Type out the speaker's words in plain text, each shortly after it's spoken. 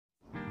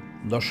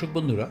দর্শক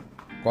বন্ধুরা,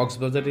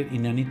 কক্সবাজারের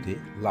ইনানীতে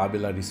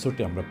লাবেলা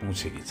রিসোর্টে আমরা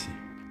পৌঁছে গেছি।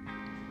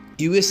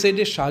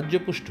 ইউএসএইডের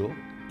সাহায্যপুষ্ট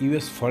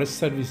ইউএস ফরেস্ট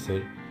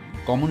সার্ভিসের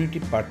community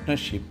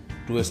partnership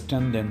two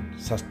স্ট্রেনথেন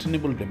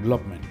sustainable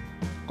development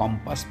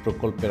compass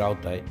প্রকল্পের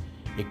আওতায়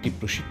একটি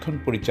প্রশিক্ষণ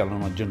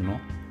পরিচালনার জন্য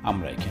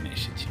আমরা এখানে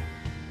এসেছি।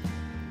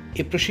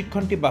 এই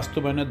প্রশিক্ষণটি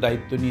বাস্তবায়নের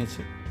দায়িত্ব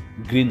নিয়েছে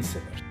গ্রিন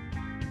সেভার্স।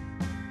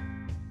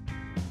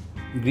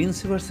 গ্রিন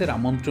সেভার্সের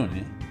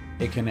আমন্ত্রণে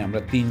এখানে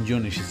আমরা 3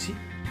 জন এসেছি।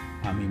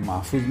 আমি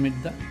মাহফুজ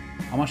মির্জা,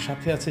 আমার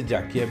সাথে আছে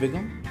জাকিয়া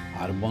বেগম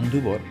আর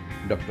বন্ধুবর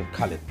ডক্টর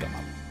খালেদ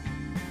কামাল।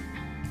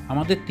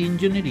 আমাদের 3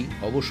 জনেরই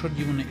অবসর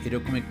জীবনে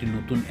এরকম একটি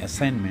নতুন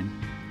অ্যাসাইনমেন্ট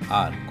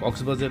আর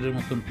কক্সবাজারের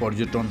মতন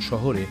পর্যটন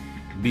শহরে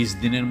 20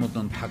 দিনের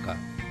মতন থাকা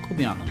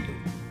খুবই আনন্দের।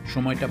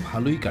 সময়টা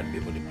ভালোই কাটবে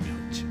বলে মনে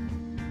হচ্ছে।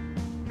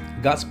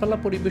 গাছপালা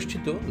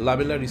পরিবেষ্টিত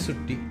লাবেলা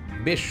রিসোর্টটি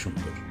বেশ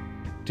সুন্দর।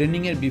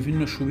 ট্রেনিংয়ের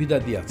বিভিন্ন সুবিধা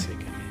দিয়ে আছে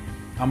এখানে।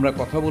 আমরা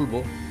কথা বলবো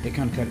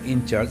এখানকার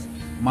ইনচার্জ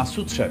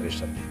মাসুদ সাহেবের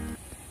সাথে।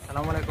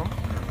 আসসালামু আলাইকুম,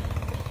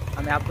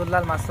 আমি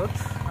আব্দুল্লাহ মাসুদ,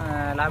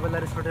 লাবেলা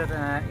রিসোর্টের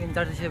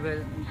ইনচার্জ হিসেবে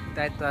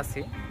দায়িত্ব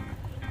আছি।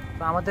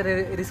 তো আমাদের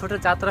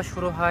রিসোর্টের যাত্রা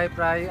শুরু হয়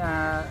প্রায়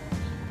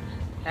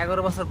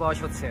 11 বছর বয়স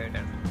হচ্ছে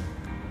এটার।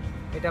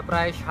 এটা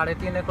প্রায়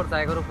 3.5 একর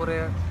জায়গার উপরে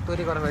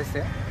তৈরি করা হয়েছে।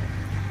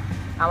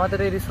 আমাদের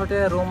এই রিসোর্টে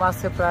রুম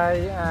আছে প্রায়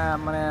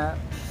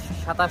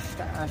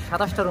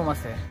 27টা রুম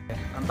আছে।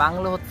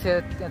 বাংলো হচ্ছে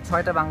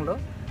 6টা বাংলো,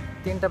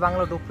 3টা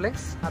বাংলো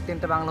ডুপ্লেক্স আর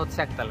 3টা বাংলো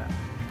হচ্ছে একতলা।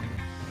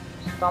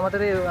 তো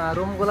আমাদের এই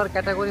রুমগুলোর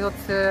ক্যাটাগরি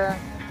হচ্ছে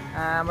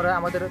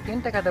আমাদের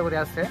 3টা ক্যাটাগরি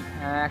আছে।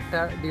 একটা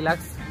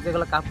ডিলাক্স,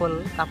 যেগুলো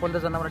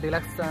কাপলদের জন্য আমরা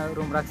ডিলাক্স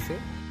রুম রাখছি।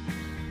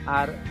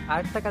 আর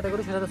আরেকটা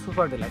ক্যাটাগরি সেটা হচ্ছে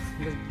সুপার ডিলাক্স,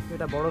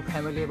 যেটা বড়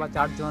ফ্যামিলি বা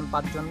 4 জন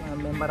 5 জন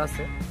মেম্বার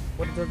আছে,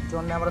 ওদের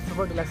জন্য আমরা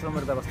সুপার ডিলাক্স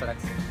রুমের ব্যবস্থা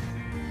রাখছি।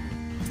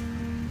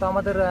 তো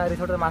আমাদের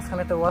রিসোর্টের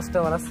মাঝখানে একটা ওয়াচ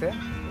টাওয়ার আছে।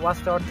 ওয়াচ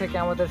টাওয়ার থেকে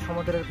আমাদের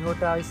সমুদ্রের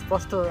ভিউটা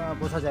স্পষ্ট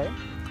বোঝা যায়।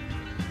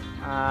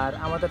 আর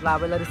আমাদের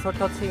লাবেলা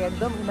রিসোর্টটা হচ্ছে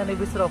একদম ইনানি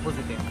বিচের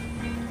অপোজিটে।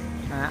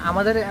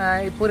 আমাদের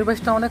এই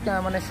পরিবেশটা অনেক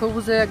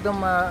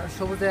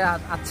সবুজে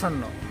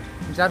আচ্ছন্ন,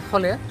 যার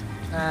ফলে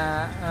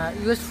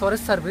ইউএস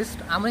ফরেস্ট সার্ভিস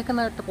আমেরিকান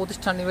একটা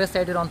প্রতিষ্ঠান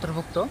USAID-এর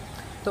অন্তর্ভুক্ত।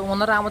 তো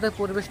ওনারা আমাদের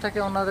পরিবেশটাকে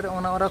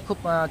ওনারা খুব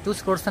চুজ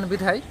করছেন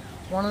বিধায়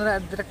ওনারা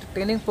একটা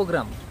ট্রেনিং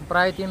প্রোগ্রাম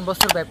প্রায় 3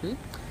 বছর ব্যাপী,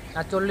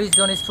 40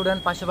 জন স্টুডেন্ট,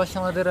 পাশাপাশি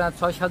আমাদের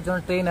 6-7 জন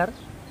ট্রেনার,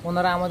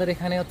 ওনারা আমাদের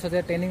এখানে হচ্ছে যে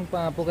ট্রেনিং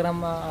প্রোগ্রাম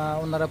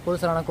ওনারা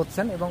পরিচালনা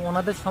করছেন এবং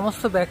ওনাদের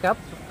সমস্ত ব্যাকআপ,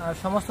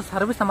 সমস্ত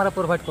সার্ভিস আমরা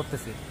প্রোভাইড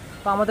করতেছি।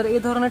 তো আমাদের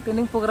এই ধরনের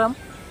ট্রেনিং প্রোগ্রাম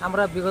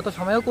আমরা বিগত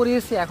সময়েও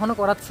করিয়েছি, এখনও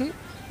করাচ্ছি।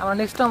 আমরা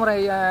নেক্সটও আমরা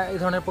এই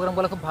ধরনের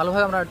প্রোগ্রামগুলো খুব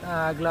ভালোভাবে আমরা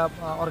এগুলো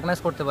অর্গানাইজ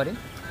করতে পারি।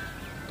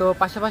 তো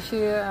পাশাপাশি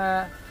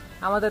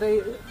আমাদের এই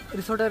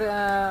রিসোর্টের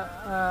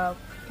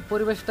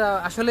পরিবেশটা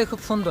আসলেই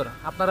খুব সুন্দর।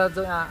 আপনারা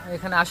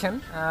এখানে আসেন,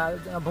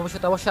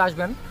 ভবিষ্যতে অবশ্যই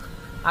আসবেন।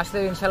 আসলে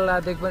ইনশাল্লাহ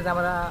দেখবেন যে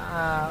আমরা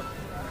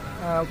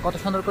কত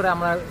সুন্দর করে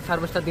আমরা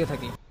সার্ভিসটা দিয়ে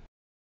থাকি।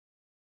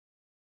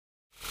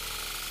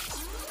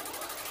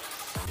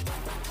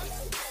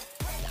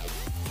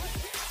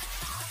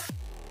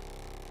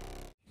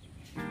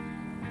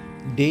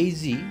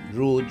 ডেইজি,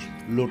 রোজ,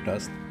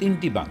 লোটাস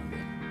 3টি বাংলো।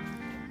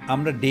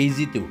 আমরা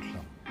ডেইজিতে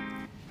উঠলাম।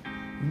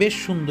 বেশ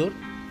সুন্দর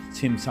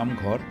ছিমছাম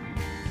ঘর,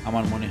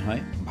 আমার মনে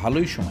হয়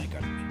ভালোই সময়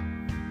কাটবে।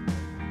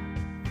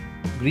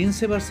 গ্রিন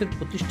সেভার্সের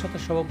প্রতিষ্ঠাতা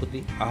সভাপতি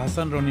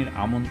আহসান রনির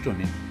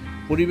আমন্ত্রণে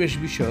পরিবেশ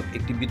বিষয়ক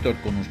একটি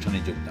বিতর্ক অনুষ্ঠানে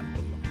যোগদান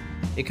করলাম।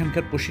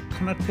 এখানকার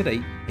প্রশিক্ষণার্থীরাই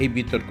এই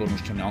বিতর্ক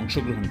অনুষ্ঠানে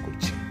অংশগ্রহণ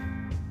করছে।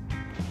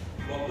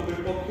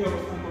 বক্তব্যের পক্ষে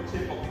অবস্থান করছে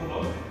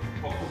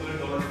পক্ষদলের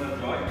দলনেতা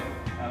জয়।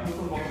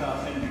 প্রথম বক্তা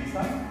আছেন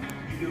বিসান,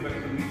 দ্বিতীয়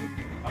বক্তা মিঠু।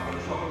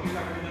 আপনাদের সকলকে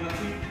স্বাগত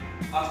জানাচ্ছি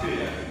আজকের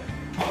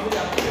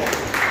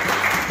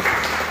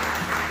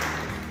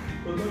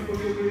প্রথমে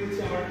পরিচয় করে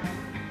দিচ্ছি। আমার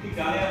ঠিক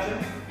গানে আছেন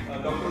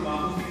ডক্টর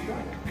মাহফুজ জাকিয়া।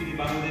 তিনি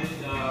বাংলাদেশ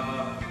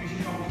কৃষি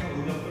সংস্থান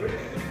অধিদপ্তরের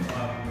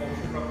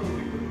অবসরপ্রাপ্ত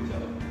অভিজ্ঞ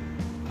পরিচালক।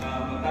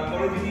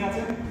 তারপরে যিনি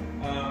আছেন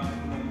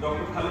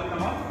ডক্টর খালেদ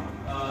কামাল,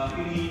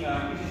 তিনি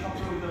কৃষি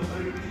সংস্থান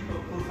অধিদপ্তরের কৃষি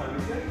তথ্য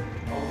সার্ভিসের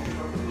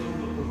অবসরপ্রাপ্ত প্রধান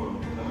তথ্য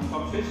কর্মকর্তা। এবং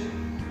সবশেষ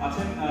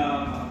আছেন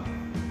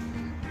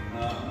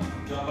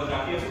জনাবা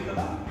জাকিয়া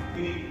সুলতানা,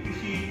 তিনি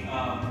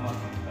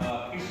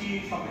কৃষি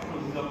সংস্থান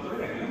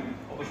অধিদপ্তরের একজন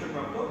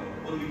অবসরপ্রাপ্ত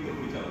অতিরিক্ত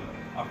পরিচালক।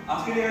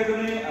 আজকের এই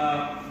আয়োজনে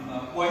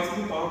YCC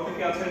তরফ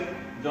থেকে আছেন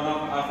জনাব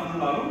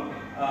আসানুল আলম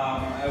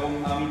এবং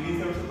আমি গ্রিন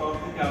সেভার্সের তরফ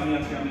থেকে আমি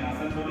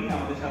আসান রনি।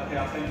 আমাদের সাথে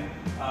আছেন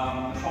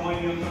সময়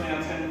নিয়ন্ত্রণে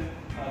আছেন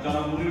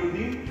জনাব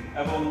মনিরুদ্দিন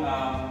এবং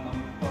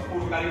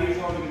পূর্ব কারিগরি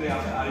সহযোগিতায়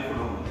আছেন আরিফুর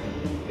রহমান।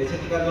 বেঁচে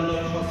থাকার জন্য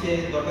সবচেয়ে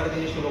দরকারি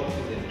জিনিস হলো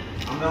অক্সিজেন।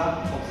 আমরা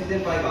অক্সিজেন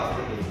পাই গাছ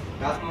থেকে।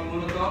 গাছ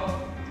মূলত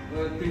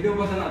 3টে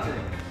উপাদান আছে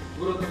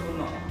গুরুত্বপূর্ণ: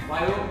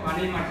 বায়ু,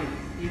 পানি, মাটি।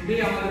 3টেই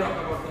আমাদের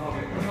রক্ষা করতে হবে।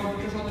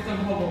 সর্বোচ্চ সচেতন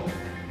হব।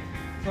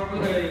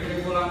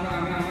 এগুলো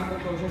আমি আমার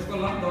পক্ষে শেষ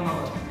করলাম।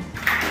 ধন্যবাদ।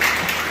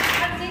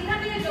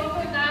 যেখানে যত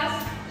গাছ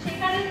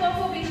সেখানে তত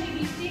বেশি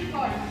বৃষ্টি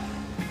হয়,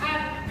 আর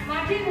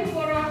মাটির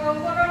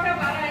উর্বরতা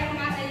বাড়ায়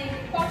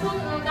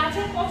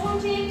গাছের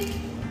পচনশীল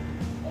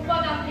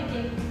উপাদান থেকে।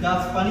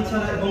 গাছ পানি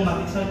ছাড়া এবং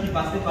মাটি ছাড়া কি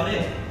বাঁচতে পারে?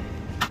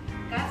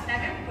 গাছ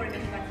লাগান,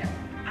 পরিবেশ বাঁচাও।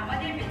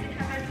 আমাদের বেঁচে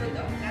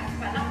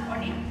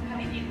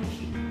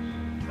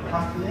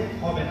থাকলে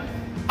হবে না।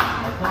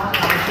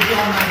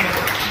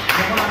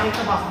 যখন আমি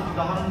একটা বাস্তব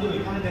উদাহরণ দিই,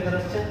 ওইখানে দেখা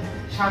যাচ্ছে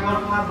সাগর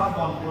পার বা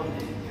বনপুর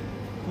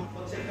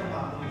হচ্ছে একটা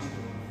মাধ্যমিক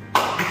স্কুল,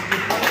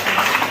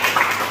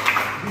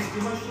 বৃষ্টি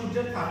হয়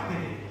সূর্যের তাপ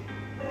থেকে।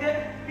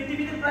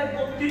 পৃথিবীতে প্রায়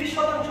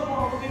 32%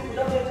 মনোযোগী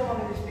পূজা হয়েছে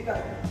মাননীয় স্পিকার,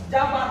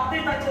 যা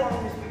বাড়তেই থাকছে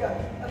মাননীয় স্পিকার।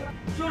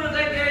 শুরু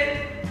থেকে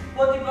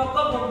প্রতিপক্ষ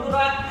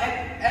বন্ধুরা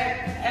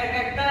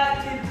একটা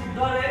চিরকুট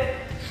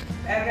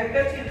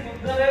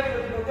ধরে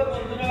প্রতিপক্ষ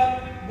বন্ধুরা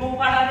ঘুম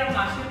পাড়ানোর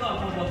মাসিক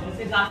গল্প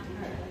বলতেছে।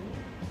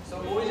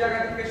 ওই জায়গা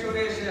থেকে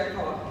সরে এসে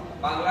এখন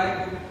বাংলায়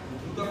খুব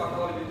দ্রুত কথা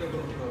বলে বিদ্যুৎ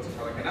হচ্ছে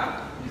সবাইকে না,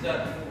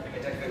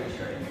 এটা একটা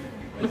বিষয়।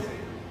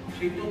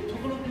 সেই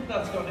তথ্যগুলো কিন্তু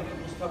আজকে অনেক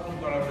উপস্থাপন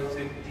করা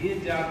হয়েছে, যে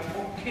যার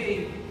পক্ষে এই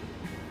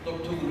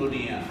তথ্যগুলো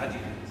নিয়ে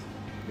হাজির হয়েছে।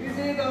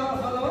 বিজয়ী দল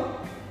হলো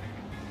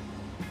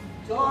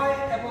জয়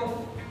এবং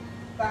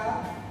তার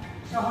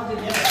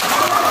সহযোগিতা।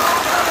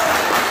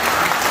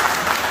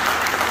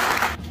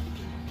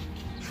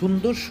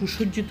 সুন্দর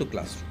সুসজ্জিত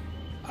ক্লাসরুম,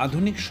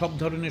 আধুনিক সব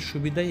ধরনের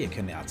সুবিধাই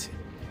এখানে আছে।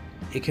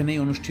 এখানেই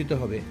অনুষ্ঠিত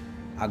হবে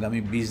আগামী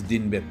 20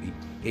 দিন ব্যাপী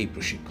এই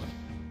প্রশিক্ষণ।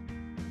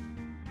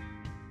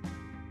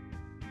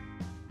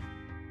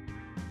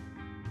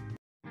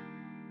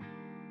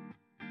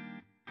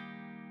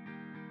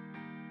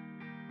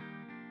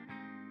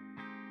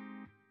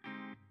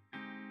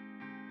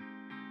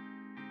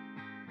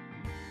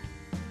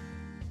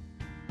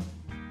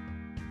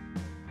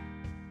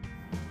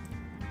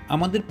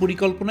 আমাদের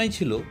পরিকল্পনাই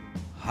ছিল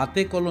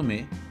হাতে কলমে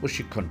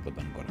প্রশিক্ষণ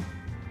প্রদান করা,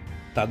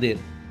 তাদের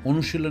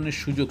অনুশীলনের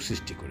সুযোগ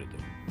সৃষ্টি করে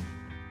দেব।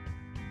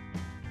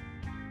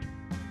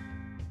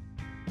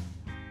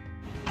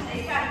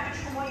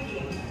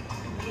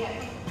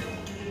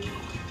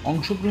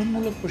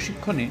 অংশগ্রহণমূলক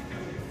প্রশিক্ষণে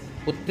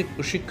প্রত্যেক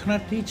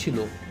প্রশিক্ষণার্থীই ছিল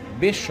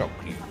বেশ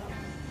সক্রিয়।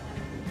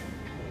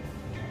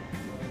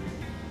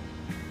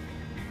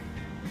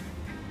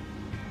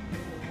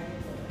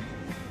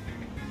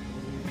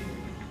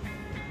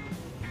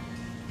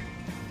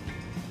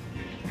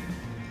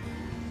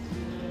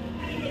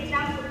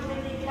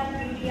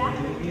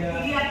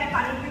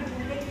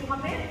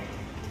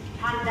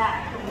 ঠান্ডা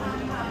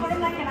করে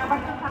দেখেন, আবার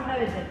তো ঠান্ডা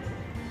হয়ে যাচ্ছে।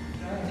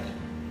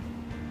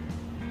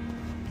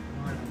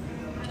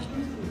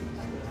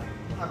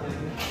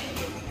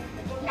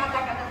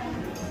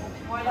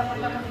 ময়লা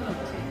ময়লা মনে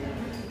হচ্ছে।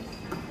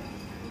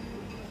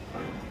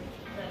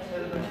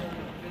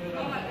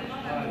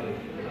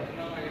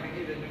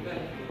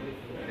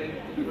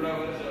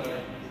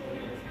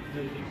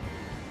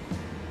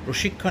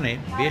 প্রশিক্ষণে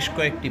বেশ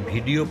কয়েকটি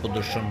ভিডিও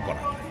প্রদর্শন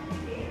করা হয়।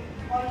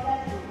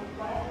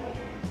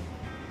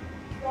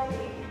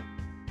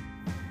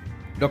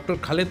 ডক্টর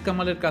খালেদ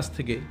কামালের কাছ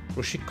থেকে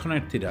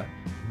প্রশিক্ষণার্থীরা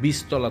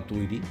বীজতলা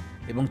তৈরি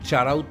এবং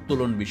চারা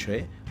উত্তোলন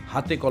বিষয়ে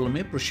হাতে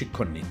কলমে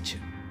প্রশিক্ষণ নিচ্ছে।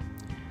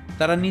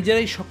 তারা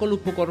নিজেরাই সকল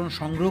উপকরণ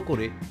সংগ্রহ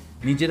করে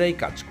নিজেরাই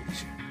কাজ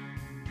করছে।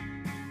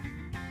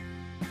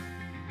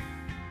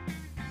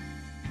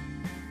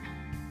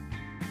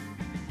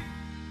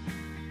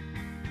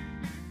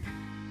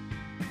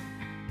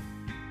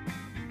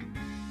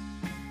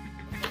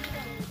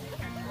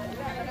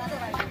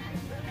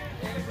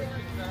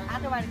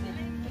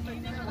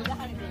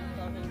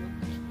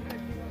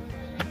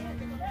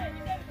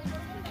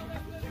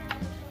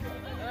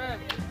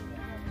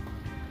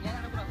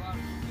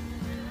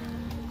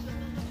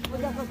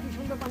 কি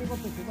সুন্দর পানি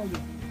পড়তেছে।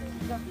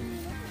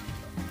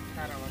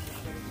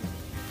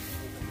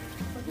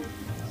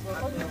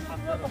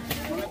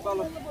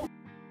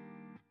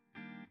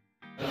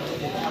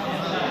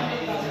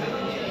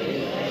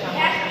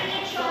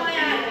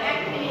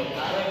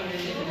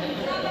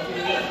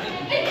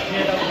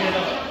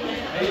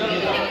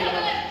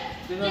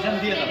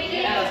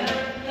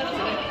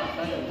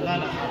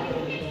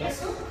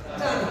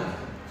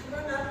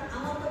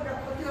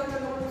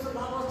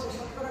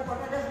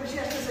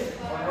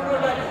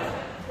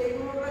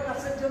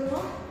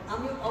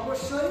 আমি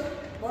অবশ্যই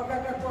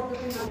বর্গাকার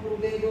পদ্ধতি না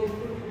করবে,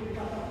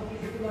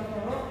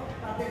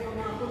 তাতে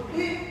কোনো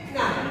আপত্তি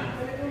না।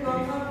 তাহলে তুমি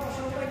নর্মাল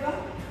ফসল পাইবা,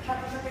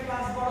 সাথে সাথে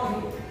গাছ বড়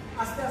হইব,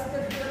 আস্তে আস্তে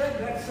ভিতরে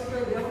ভ্যাট সঙ্গে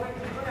ব্যবহার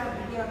করে আর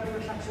দিকে আর কোনো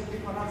শাকসবজি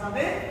করা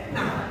যাবে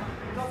না।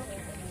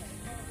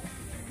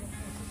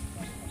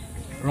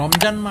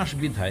 রমজান মাস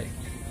বিধায়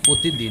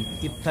প্রতিদিন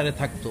ইফতারে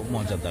থাকতো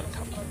মজাদার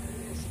খাবার।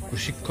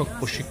 প্রশিক্ষক,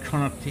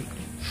 প্রশিক্ষণার্থী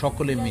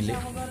সকলে মিলে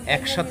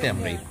একসাথে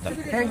আমরা ইফতার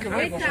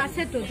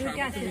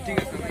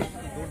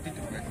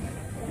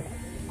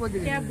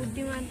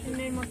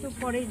বুদ্ধিমানের মতো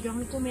পরে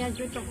যখন কমে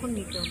আসবে তখন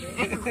নিতে হবে।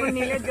 এখন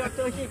নিলে যত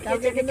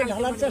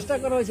ঢালার চেষ্টা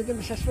করা হয়েছে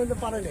কিন্তু শেষ পর্যন্ত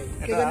পারে নাই।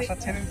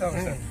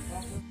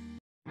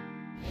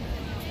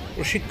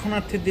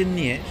 প্রশিক্ষণার্থীদের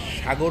নিয়ে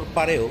সাগর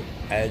পাড়েও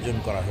আয়োজন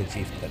করা হয়েছে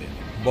ইফতারের।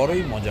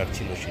 বড়ই মজার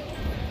ছিল সেটা।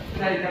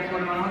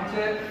 পরিমাণ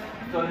হচ্ছে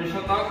 40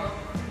 শতক।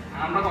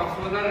 আমরা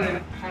কক্সবাজারের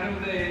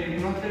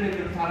এগুলো হচ্ছে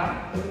ছাড়া,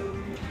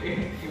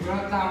 এগুলো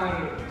হচ্ছে আমার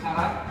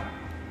ছাড়া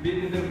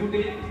বিদ্যুতের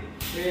খুঁটি,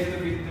 এই তো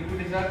বিদ্যুতের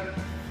খুঁটি স্যার,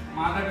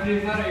 মাদার ট্রি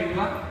স্যার,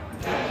 এগুলো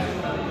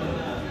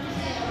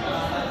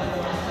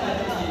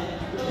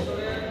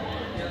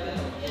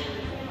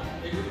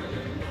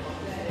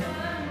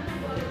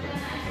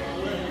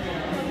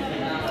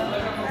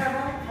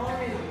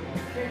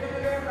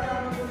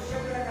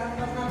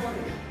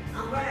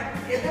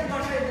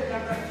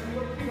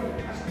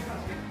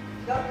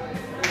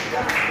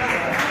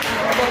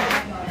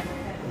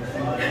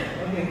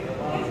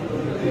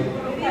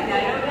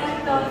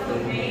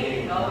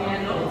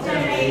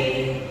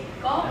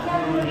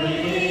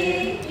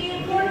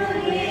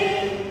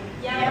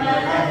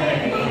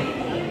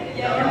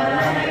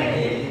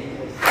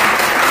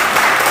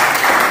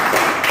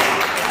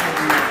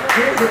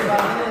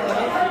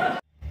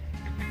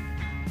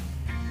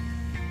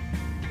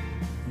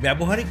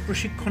ব্যবহারিক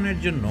প্রশিক্ষণের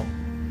জন্য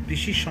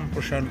কৃষি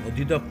সম্প্রসারণ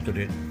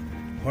অধিদপ্তরের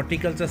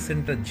হর্টিকালচার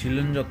সেন্টার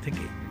ঝিলঞ্জর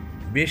থেকে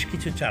বেশ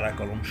কিছু চারা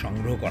কলম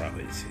সংগ্রহ করা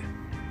হয়েছে।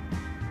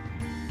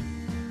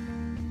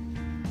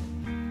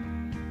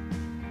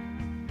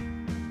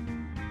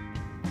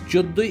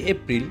 14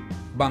 এপ্রিল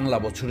বাংলা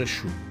বছরের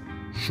শুরু,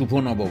 শুভ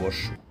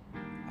নববর্ষ।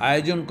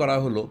 আয়োজন করা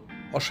হলো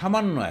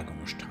অসামান্য এক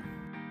অনুষ্ঠান।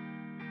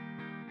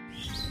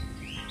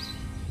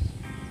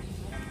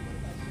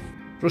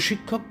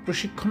 প্রশিক্ষক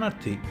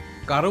প্রশিক্ষণার্থী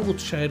কারো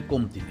উৎসাহের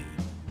কমতি নেই।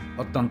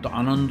 অত্যন্ত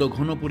আনন্দ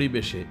ঘন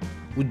পরিবেশে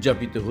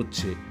উদযাপিত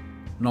হচ্ছে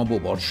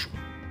নববর্ষ।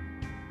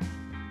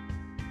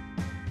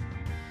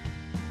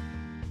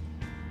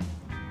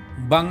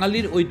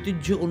 বাঙালির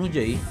ঐতিহ্য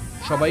অনুযায়ী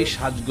সবাই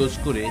সাজগোজ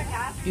করে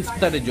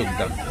ইফতারে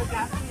যোগদান করে।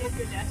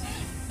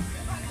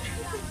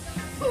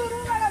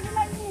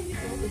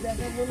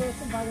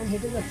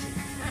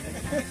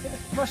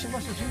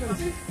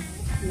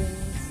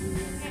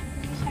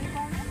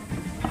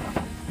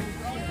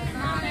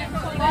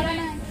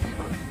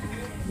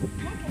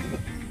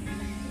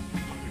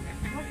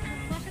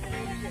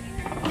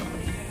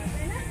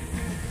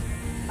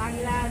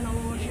 বাংলা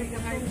নববর্ষের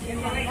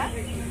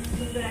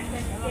সুন্দর একটা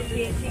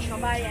পেয়েছি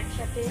সবাই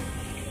একসাথে,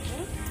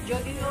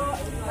 যদিও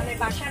মানে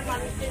বাসার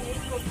মানুষদের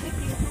নিয়ে করতে,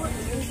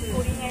 কিন্তু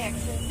করি না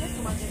একসাথে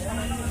তোমাদের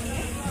সবাইকে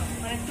নিয়ে,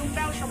 মানে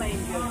তোমরাও সবাই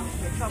এনজয়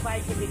করছো,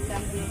 সবাইকে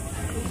দেখলাম যে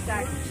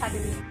টুকটাক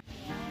স্বাধীন।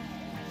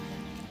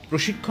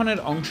 প্রশিক্ষণের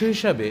অংশ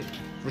হিসাবে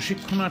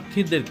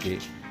প্রশিক্ষণার্থীদেরকে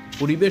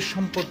পরিবেশ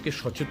সম্পর্কে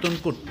সচেতন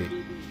করতে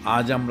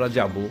আজ আমরা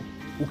যাব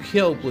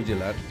উখিয়া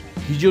উপজেলার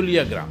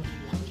হিজলিয়া গ্রাম।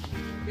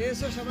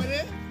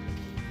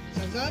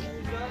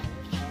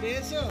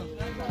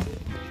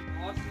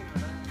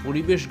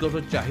 পরিবেশগত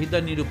চাহিদা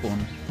নিরূপণ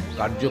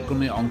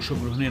কার্যক্রমে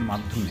অংশগ্রহণের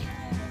মাধ্যমে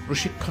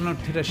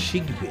প্রশিক্ষণার্থীরা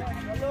শিখবে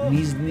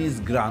নিজ নিজ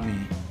গ্রামে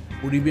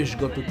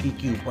পরিবেশগত কী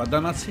কী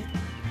উপাদান আছে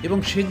এবং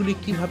সেগুলি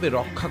কিভাবে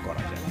রক্ষা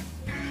করা যায়।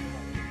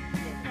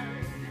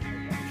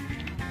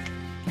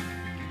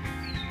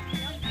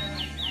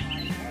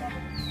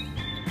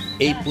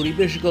 এই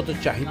পরিবেশগত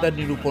চাহিদা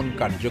নিরূপণ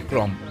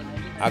কার্যক্রম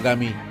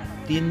আগামী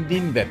 3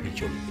 দিন ব্যাপী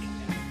চলবে।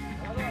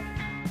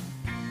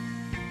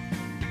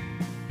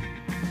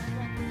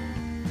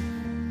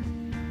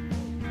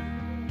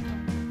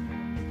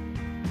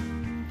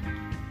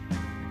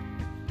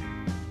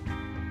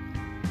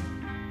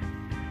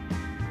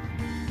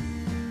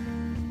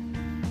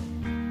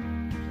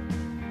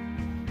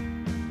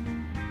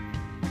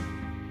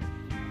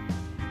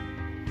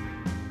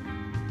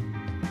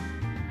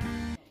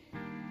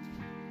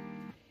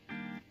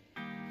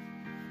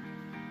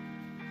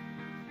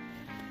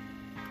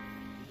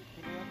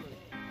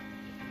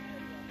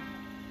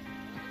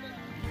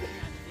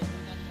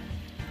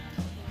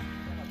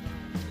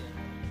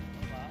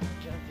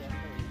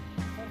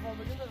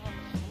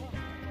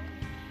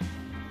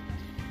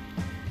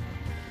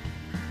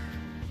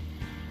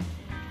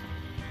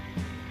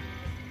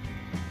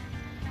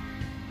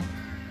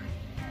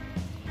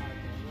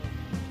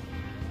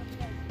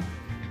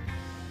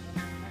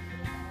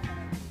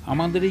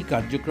 আমাদের এই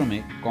কার্যক্রমে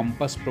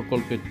কম্পাস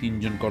প্রকল্পের 3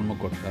 জন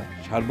কর্মকর্তা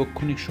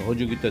সার্বক্ষণিক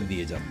সহযোগিতা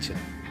দিয়ে যাচ্ছেন।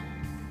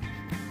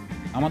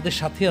 আমাদের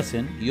সাথে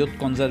আছেন ইয়ুথ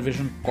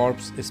কনজারভেশন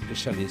কর্পস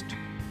স্পেশালিস্ট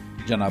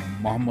জনাব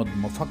মোহাম্মদ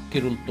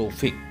মোফাক্কিরুল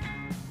তৌফিক,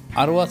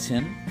 আরও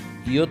আছেন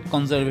youth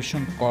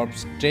conservation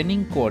corps training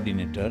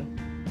coordinator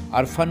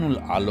Arfanul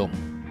Alam,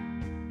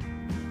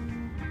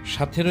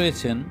 সাথে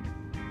রয়েছেন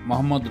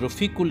Mohammad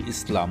Rafiqul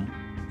Islam,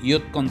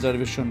 youth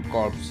conservation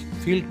corps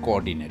field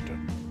coordinator.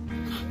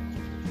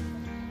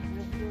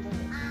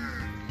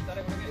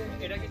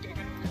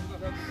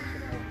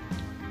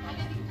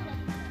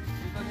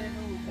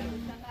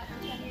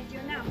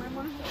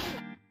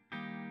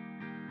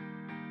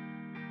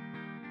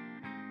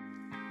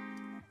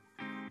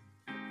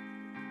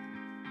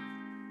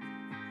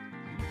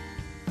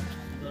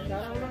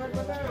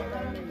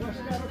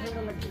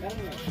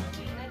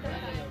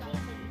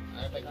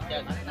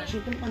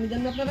 পানি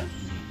দেন না আপনারা,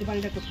 এই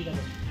পানিটা করতে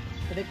যাবেন,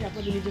 এটা কি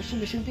আপনাদের নিজস্ব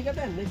মেশিন থেকে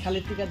দেন না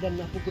খালের থেকে দেন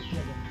না পুকুর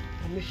থেকে দেন?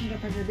 আর মেশিনটা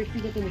থাকলে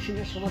ব্যক্তিগত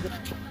মেশিনের সমাজে।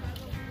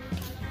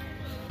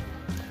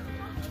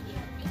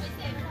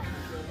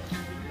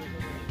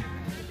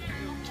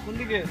 কোন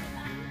দিকে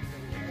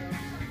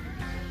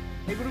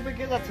এই গ্রুপে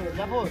কে যাচ্ছে?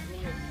 জাফর,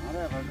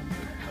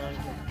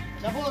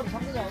 জাফর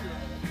সামনে যাও।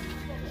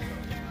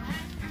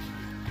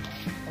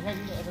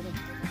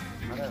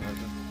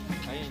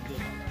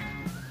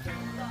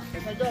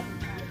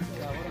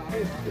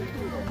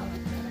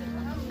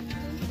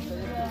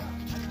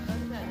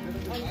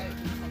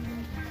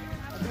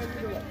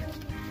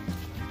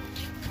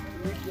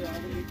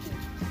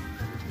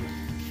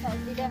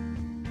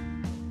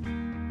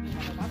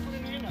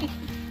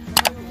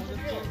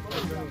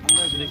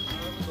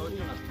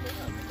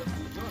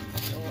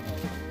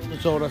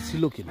 ওরা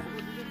ছিল কিনা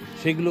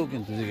সেগুলোও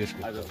কিন্তু জিজ্ঞেস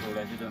করতে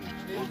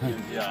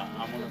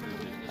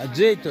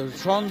যেই তো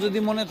সন যদি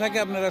মনে থাকে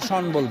আপনারা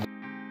সন বলবেন।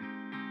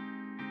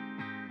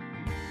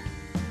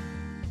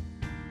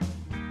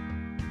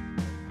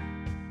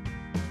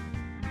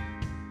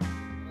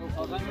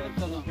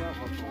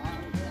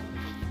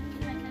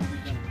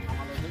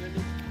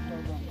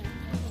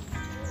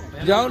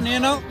 যাও নিয়ে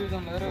নাও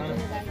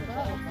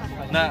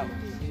না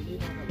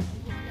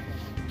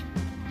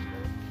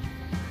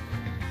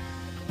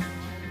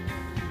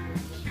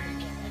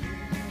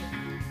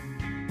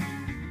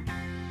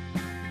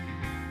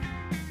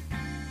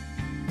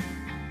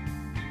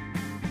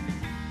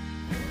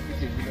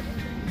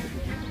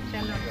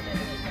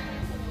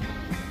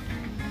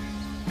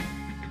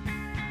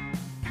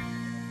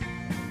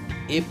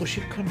এই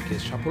প্রশিক্ষণকে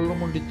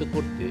সাফল্যমণ্ডিত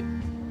করতে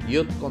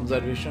ইয়ুথ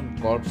কনজারভেশন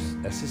কর্পস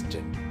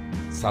অ্যাসিস্ট্যান্ট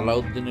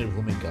সালাউদ্দিনের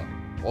ভূমিকা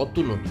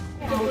অতুলনীয়।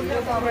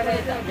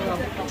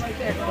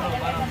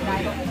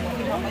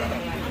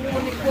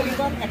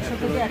 পরিবার 100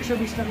 থেকে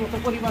 120টার মতো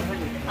পরিবার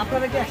হবে।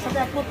 আপনারা কি একসাথে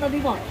একমত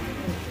দিব?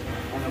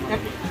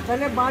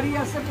 তাহলে বাড়ি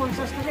আছে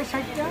 50 থেকে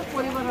 60টা,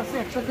 পরিবার আছে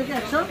 100 থেকে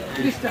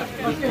 120টা।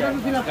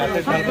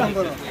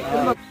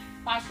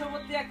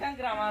 পার্শ্ববর্তী একটা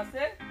গ্রাম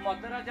আছে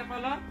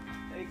মধ্যরাজাপালা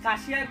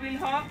কাশিয়ার বিল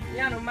হক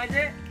ইয়ার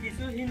মাঝে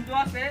কিছু হিন্দু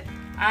আছে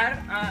আর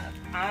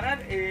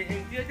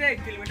এনজিও যে 1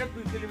 কিলোমিটার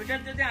 2 কিলোমিটার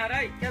যদি আরা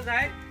ইচ্ছা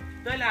যায়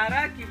তাহলে আরা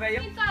কি ভাই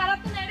কিন্তু আরা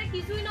তো নেড়ে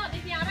কিছুই না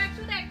দেখি আরা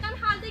একসাথে একদম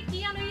হাল দেখি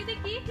আর এই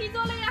দেখি কি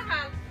চলে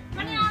হাল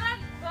মানে আরা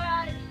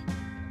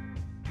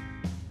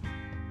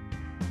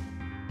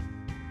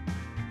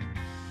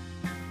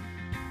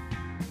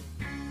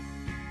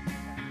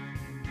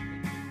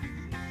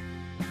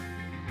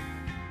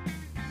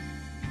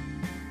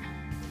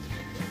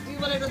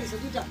এটা দিছে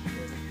দুইটা।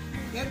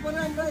 এরপরে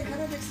আমরা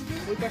এখানে দেখছি কি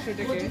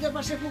মসজিদের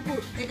পাশে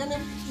পুকুর, এখানে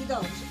কি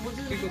দাও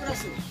মসজিদের পুকুর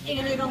আছে,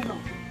 এখানে এরকম দাও,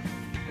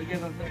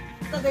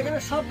 এখানে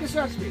সব কিছু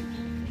আসবে।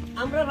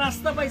 আমরা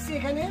রাস্তা পাইছি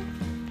এখানে,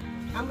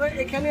 আমরা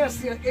এখানে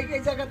আসছি,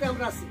 এই জায়গাতে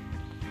আমরা আছি,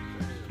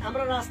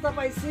 আমরা রাস্তা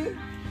পাইছি,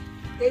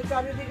 এই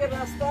চারিদিকে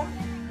রাস্তা,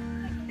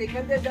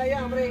 এখান দিয়ে যাই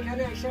আমরা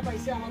এখানে আইসা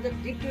পাইছি আমাদের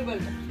ডিপ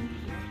টিউবওয়েলটা,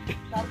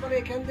 তারপরে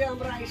এখান দিয়ে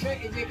আমরা আইসা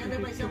এই যে এখানে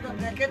পাইছি আমরা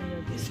ব্র্যাকেট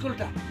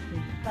স্কুলটা,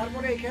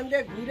 তারপরে এখান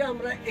দিয়ে ঘুরে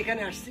আমরা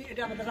এখানে আসছি,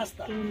 এটা আমাদের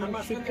রাস্তা। আর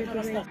মাঝখানে একটা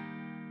রাস্তা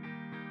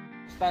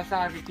Stasa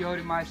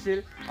teori masil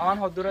awan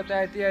hodurata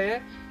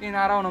etiaye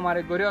inara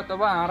onomare gori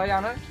otoba ara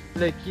yana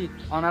leki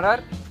onarar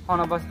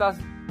onabastas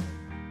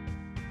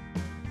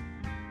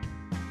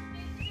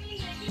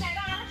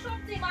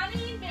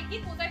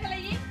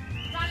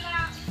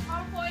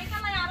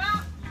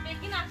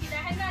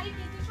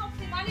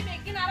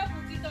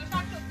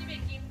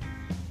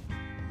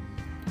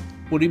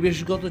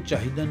পরিবেশগত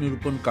চাহিদা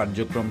নিরূপণ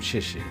কার্যক্রম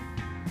শেষে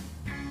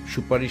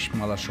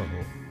সুপারিশমালা সহ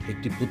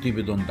একটি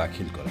প্রতিবেদন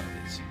দাখিল করা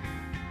হয়েছে।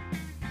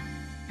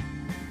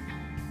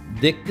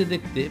 দেখতে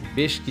দেখতে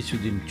বেশ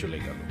কিছুদিন চলে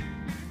গেল,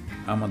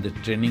 আমাদের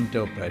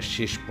ট্রেনিংটাও প্রায়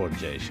শেষ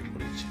পর্যায়ে এসে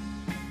পড়েছে।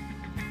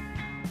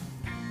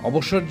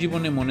 অবসর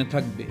জীবনে মনে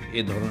থাকবে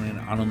এ ধরনের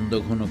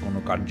আনন্দঘন কোনো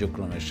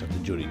কার্যক্রমের সাথে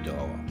জড়িত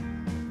হওয়া।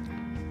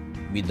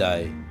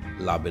 বিদায়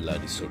লাবেলা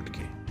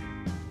রিসোর্টকে।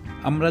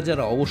 আমরা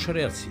যারা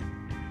অবসরে আছি,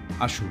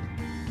 আসুন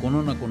কোনো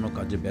না কোনো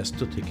কাজে ব্যস্ত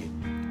থেকে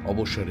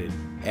অবসরের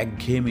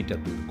একঘেয়েমিটা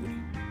দূর করি।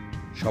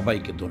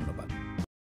 সবাইকে ধন্যবাদ।